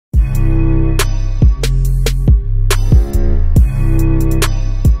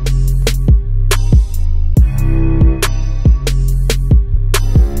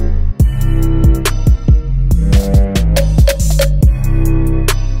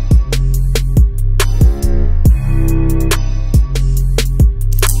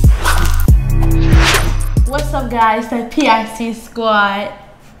guys, the PIC Squad.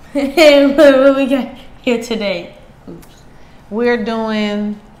 What we got here today? Oops. We're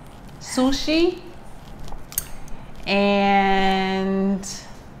doing sushi and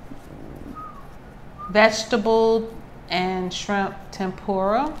vegetable and shrimp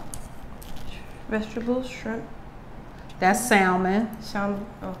tempura. Vegetables, shrimp. That's salmon. Salmon.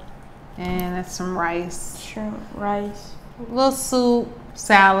 Oh. And that's some rice. Shrimp, rice. A little soup,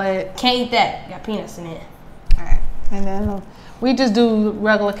 salad. Can't eat that. Got peanuts in it. All right. And then we just do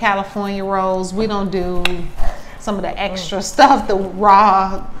regular California rolls. We don't do some of the extra stuff, the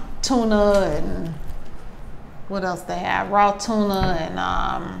raw tuna and what else they have? Raw tuna and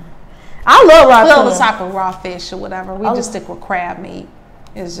I love raw tuna. Other type of raw fish or whatever. We just stick with crab meat.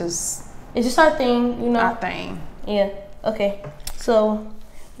 It's just our thing, you know. Our thing. Yeah. Okay. So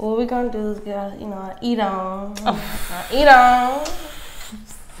what we're gonna do is eat on. Eat on.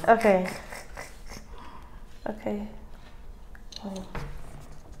 Okay. Okay. Hold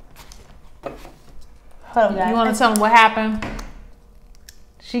on, guys. You want to tell them what happened?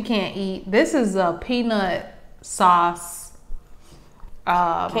 She can't eat. This is a peanut sauce.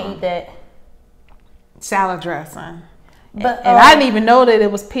 Can't eat that. Salad dressing. But and I didn't even know that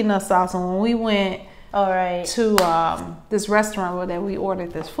it was peanut sauce. And when we went to this restaurant that we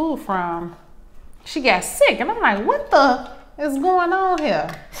ordered this food from, she got sick. And I'm like, what the is going on here?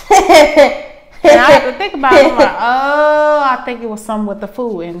 And I had to think about it. I'm like, oh, I think it was something with the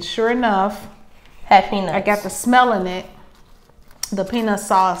food. And sure enough, had peanuts. I got the smell in it, the peanut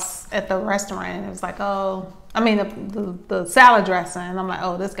sauce at the restaurant. And it was like, oh, I mean, the salad dressing. And I'm like,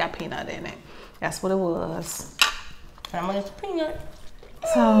 oh, this got peanut in it. That's what it was. And I'm gonna get the peanut.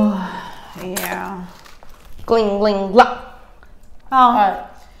 So, yeah. Gling, gling, blah. Oh. All right.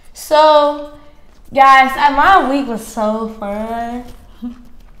 So, guys, my week was so fun.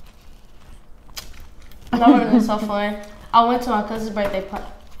 My week was so fun. I went to my cousin's birthday party,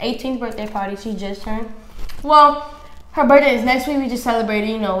 18th birthday party. She just turned. Well, her birthday is next week. We just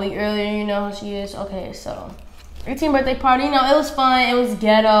celebrated, a week earlier. You know how she is. Okay, so 18th birthday party. It was fun. It was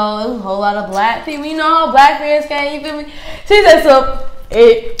ghetto. It was a whole lot of black people. You know how black fans can. You feel me? She said so.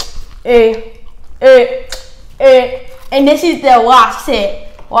 And then she said, "Wow." She said,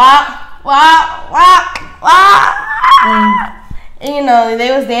 "Wow." And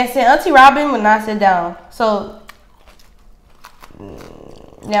they was dancing. Auntie Robin would not sit down. So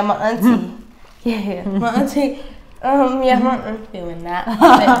yeah, my auntie. My auntie. My auntie would not sit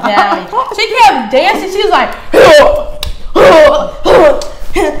down. She kept dancing. She was like,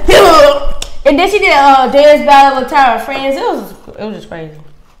 and then she did a dance battle with Tyra Friends. It was just crazy.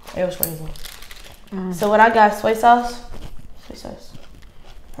 It was crazy. So what I got, soy sauce.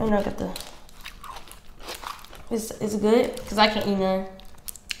 And I got the. It's good because I can't eat none.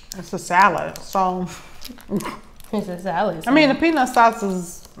 It's a salad, so. It's a salad. I mean, the peanut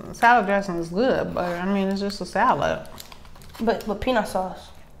sauce salad dressing is good, but I mean, it's just a salad. But peanut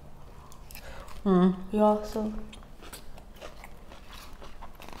sauce. You also.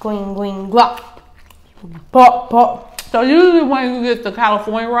 Going, guap. Pop. So usually when you get the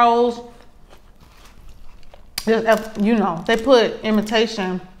California rolls, they put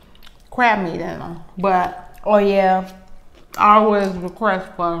imitation crab meat in them, but oh yeah, I always request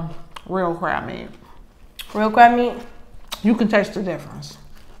for real crab meat. Real crab meat? You can taste the difference.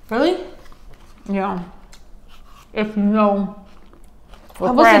 Really? Yeah. If you know.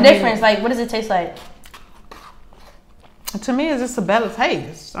 What's the difference? Like, what does it taste like? To me, it's just a better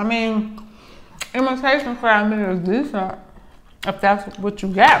taste. I mean, imitation crab meat is decent if that's what you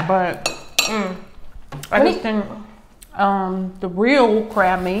got, but I just think the real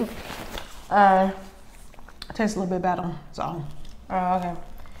crab meat tastes a little bit better. So. Oh, okay.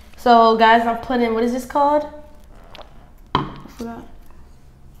 So, guys, I'm putting, what is this called? I forgot.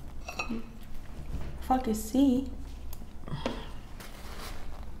 Fucking C.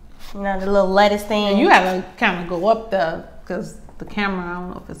 The little lettuce thing. And you have to kind of go up there because the camera, I don't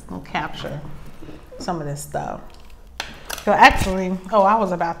know if it's going to capture some of this stuff. So actually, I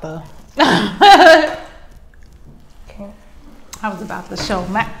was about to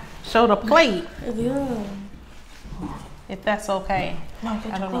show the plate. Yeah. If that's okay. No,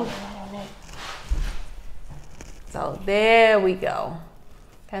 I don't know. So there we go.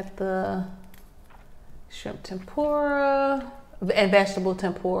 Got the shrimp tempura and vegetable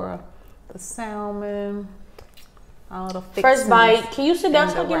tempura, the salmon, all the fixings. First bite. Can you sit down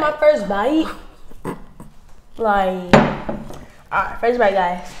so I get my first bite? Like, all right, first bite,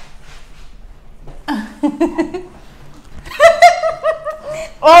 guys.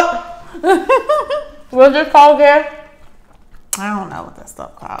 What's this called again? I don't know what that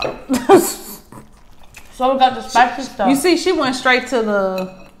stuff called. So we got the spicy stuff. You see, she went straight to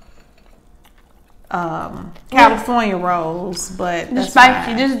the California rolls, but the that's spicy.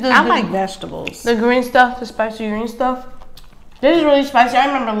 fine. This is I like vegetables. The green stuff, the spicy green stuff. This is really spicy. I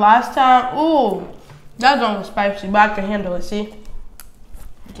remember last time. Ooh, that one was spicy, but I can handle it. See,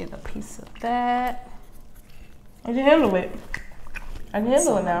 Get a piece of that. I can handle it. I can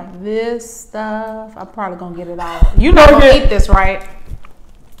handle it now. This stuff, I'm probably gonna get it all. You not gonna eat this, right?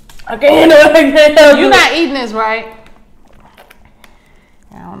 I can handle it. I can handle it. You're not eating this, right?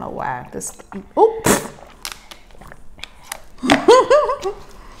 I don't know why. This. Oops.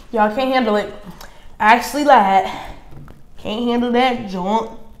 Y'all can't handle it. I actually lied. Can't handle that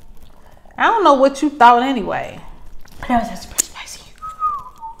junk. I don't know what you thought anyway. That was super spicy.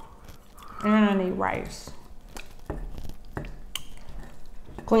 And I need rice.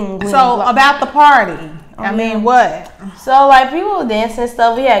 Clean. So about the party. I mean, what? So like people were dancing and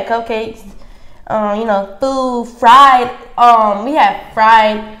stuff. We had cupcakes, you know, food, fried. We had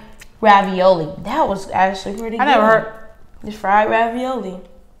fried ravioli. That was actually pretty good. I never heard the fried ravioli.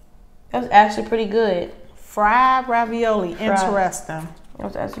 That was actually pretty good. fried ravioli. Interesting. That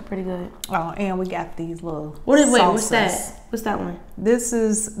was actually pretty good. Oh, and we got these little. Wait, sauces. what's that? What's that one? This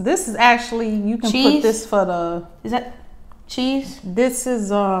is actually you can Cheese? put this for the. Is that cheese? This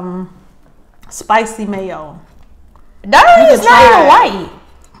is spicy mayo. That is not even white.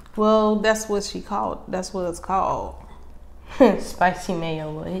 Well, that's what she called. That's what it's called. Spicy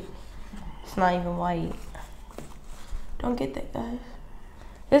mayo, but it's not even white. Don't get that, guys.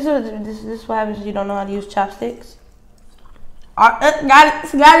 This is what happens when you don't know how to use chopsticks. Got it,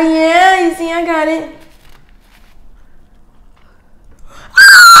 yeah. You see, I got it.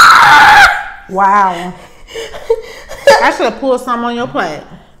 Wow. I should have pulled some on your plate.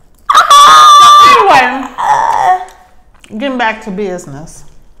 Anyway, getting back to business.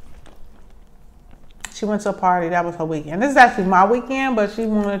 She went to a party. That was her weekend. This is actually my weekend, but she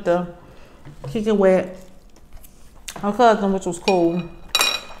wanted to kick it with her cousin, which was cool.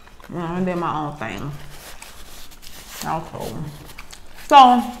 I did my own thing. That was cool. So,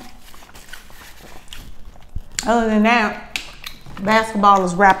 other than that, basketball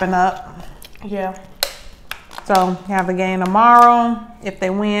is wrapping up. Yeah. So, you have a game tomorrow. If they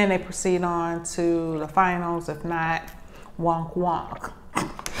win, they proceed on to the finals. If not, wonk wonk.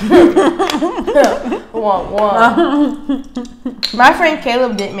 Wonk wonk. My friend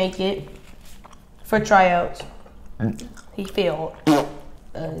Caleb didn't make it for tryouts. He failed.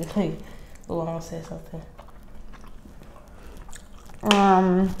 Long said something.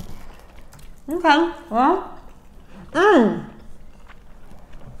 Okay. Well.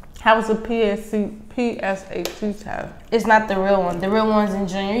 How was the PSAT test? It's not the real one. The real one's in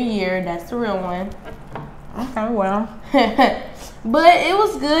junior year. That's the real one. Okay, well. But it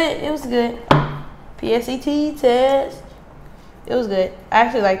was good. It was good. PSAT test. It was good. I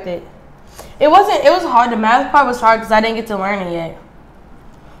actually liked it. It was hard. The math part was hard because I didn't get to learn it yet.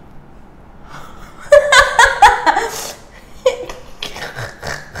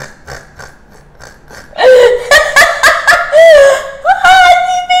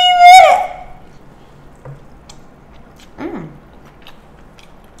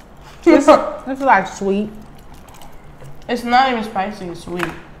 It's like sweet. It's not even spicy, it's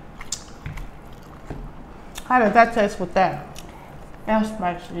sweet. How does that taste with that? That's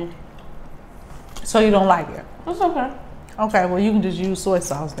spicy. So you don't like it? It's okay. Okay, well you can just use soy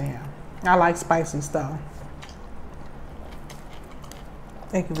sauce then. I like spicy stuff.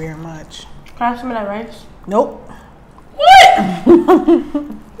 Thank you very much. Can I have some of that rice? Nope. What? What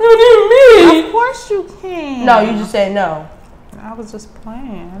do you mean? Of course you can. No, you just said no. I was just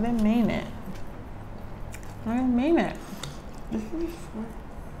playing. I didn't mean it. I didn't mean it.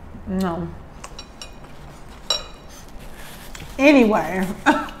 No. Anyway.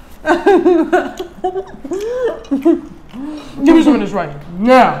 Give me some of this rice.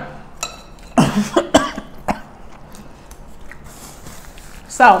 Now.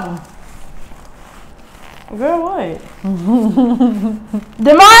 So. Girl, what?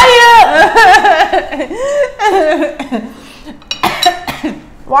 Demaya!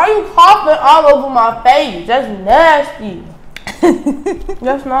 Why are you coughing all over my face? That's nasty.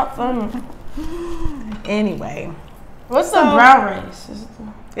 That's not funny. Anyway. What's the brown rice?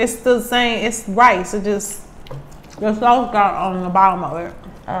 It's the same. It's rice. It just the sauce got on the bottom of it.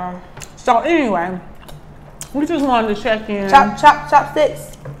 So anyway, we just wanted to check in.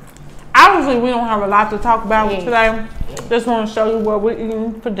 Chopsticks. Obviously, we don't have a lot to talk about today. Just want to show you what we're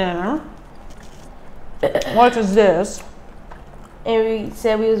eating for dinner. What is this? And we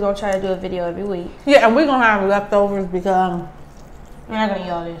said we was gonna try to do a video every week. Yeah, and we're gonna have leftovers because we're not gonna eat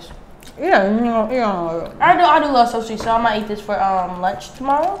all this. Yeah, you know. I do love sushi, so I might eat this for lunch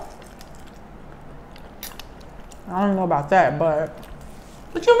tomorrow. I don't know about that, but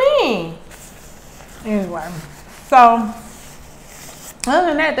What you mean? anyway. So other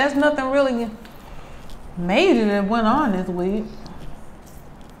than that, there's nothing really major that went on this week.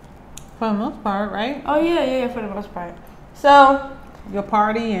 For the most part, right? Oh yeah, for the most part. So Your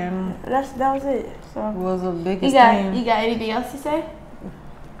party and that was it. So was the biggest thing. You got anything else to say?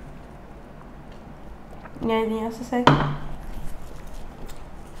 You got anything else to say?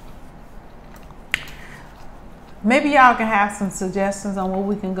 Maybe y'all can have some suggestions on where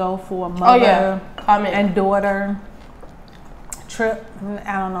we can go for a mother and daughter trip.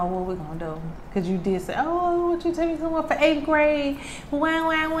 I don't know what we're gonna do, because you did say, "Oh, what you take me somewhere for 8th grade?" Wah,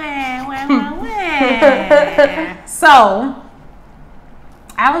 wah, wah, wah, wah, wah. So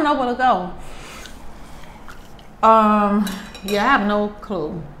I don't know where to go. Yeah, I have no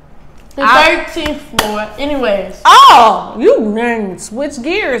clue. The 13th floor. Anyways. Oh, you then switch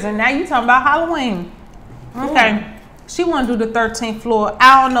gears and now you talking about Halloween. Okay. She want to do the 13th floor.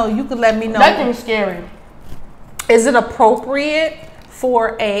 I don't know. You could let me know. That thing's scary. Is it appropriate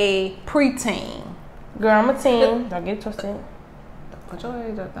for a preteen? Girl, I'm a teen. Don't get twisted. Put your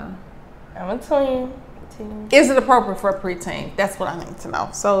age up there. I'm a teen. Is it appropriate for a preteen? That's what I need to know.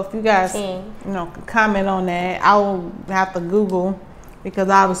 So if you guys, can comment on that. I will have to Google, because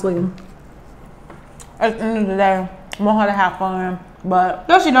obviously at the end of the day, I want her to have fun, but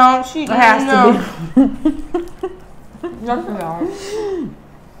no, she don't. She has to be. No, she don't.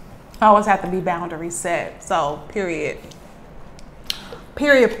 I always have to be boundary set. So period.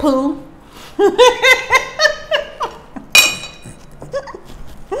 Period. Poo.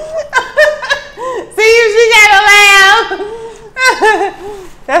 See, she gotta laugh.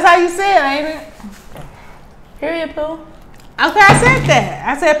 That's how you say it, ain't it? Period, poo. Okay, I said that.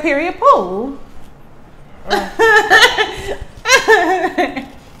 I said period, poo.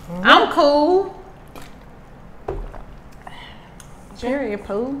 I'm cool. Period,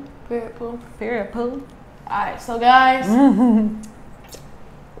 poo. Period, poo. Period, poo. Alright, so guys,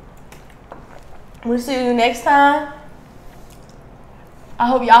 we'll see you next time. I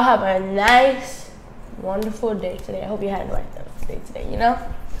hope y'all have a nice, wonderful day today. I hope you had a nice day today, you know?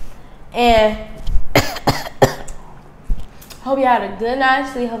 And hope you had a good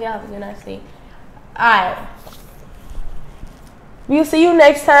night's sleep. Hope y'all have a good night's sleep. Alright. We'll see you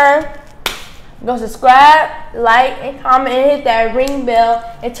next time. Go subscribe, like, and comment, and hit that ring bell,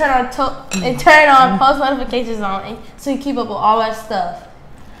 and turn on post notifications on, so you keep up with all that stuff.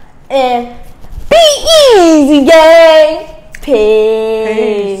 And be easy, gang. Peace.